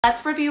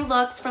Let's review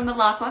looks from the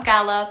LACMA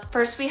Gala.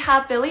 First, we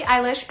have Billie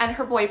Eilish and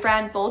her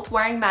boyfriend both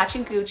wearing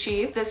matching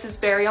Gucci. This is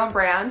very on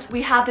brand.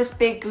 We have this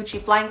big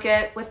Gucci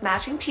blanket with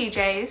matching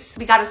PJs.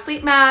 We got a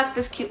sleep mask,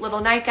 this cute little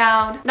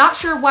nightgown. Not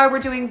sure why we're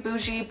doing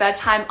bougie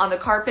bedtime on the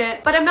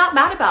carpet, but I'm not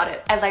mad about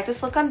it. I like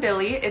this look on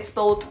Billie. It's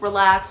both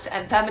relaxed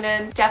and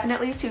feminine.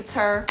 Definitely suits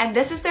her. And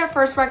this is their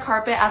first red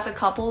carpet as a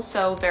couple,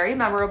 so very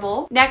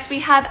memorable. Next, we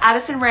have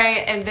Addison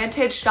Rae in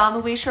vintage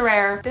Jean-Louis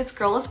Cherrer. This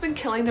girl has been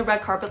killing the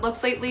red carpet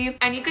looks lately,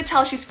 and you could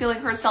tell she's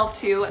feeling herself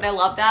too, and I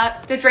love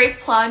that. The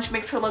draped plunge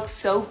makes her look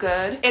so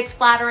good. It's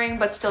flattering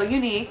but still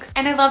unique,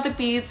 and I love the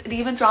beads. It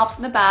even drops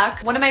in the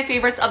back. One of my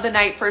favorites of the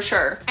night for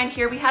sure. And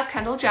here we have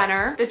Kendall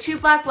Jenner. The two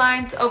black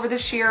lines over the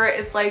sheer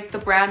is like the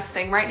brand's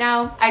thing right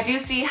now. I do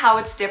see how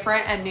it's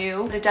different and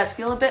new, but it does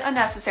feel a bit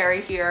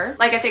unnecessary here.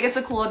 Like, I think it's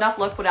a cool enough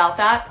look without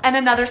that. And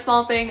another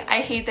small thing, I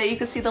hate that you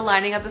can see the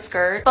lining of the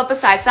skirt, but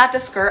besides that, the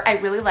skirt, I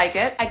really like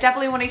it. I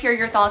definitely want to hear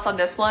your thoughts on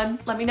this one.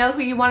 Let me know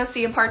who you want to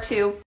see in part 2.